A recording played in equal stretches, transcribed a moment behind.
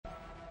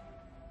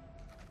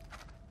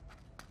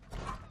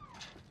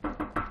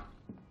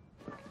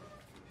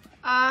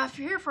If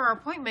you're here for our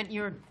appointment,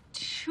 you're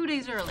 2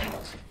 days early.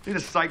 Need a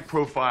psych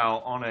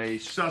profile on a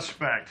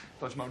suspect.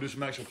 Thought you might do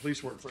some actual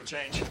police work for a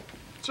change.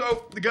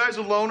 So, the guy's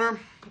a loner,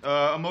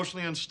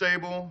 emotionally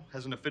unstable,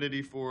 has an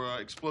affinity for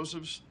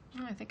explosives.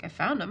 Oh, I think I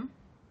found him.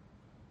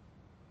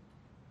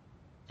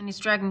 And he's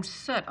dragging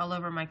soot all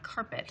over my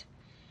carpet.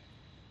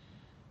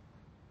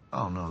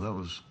 Oh, no, that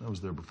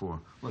was there before.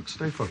 Look,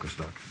 stay focused,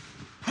 Doc.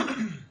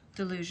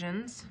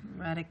 Delusions,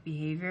 erratic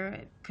behavior.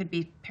 It could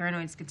be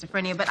paranoid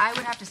schizophrenia, but I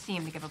would have to see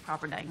him to give a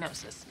proper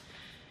diagnosis.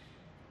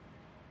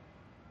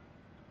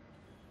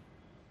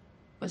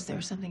 Was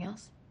there something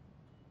else?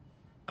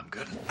 I'm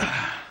good.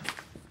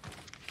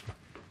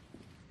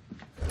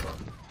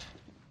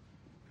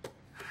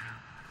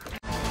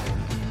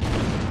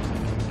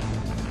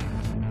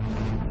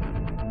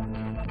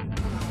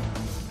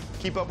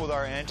 Keep up with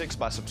our antics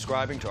by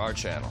subscribing to our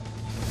channel.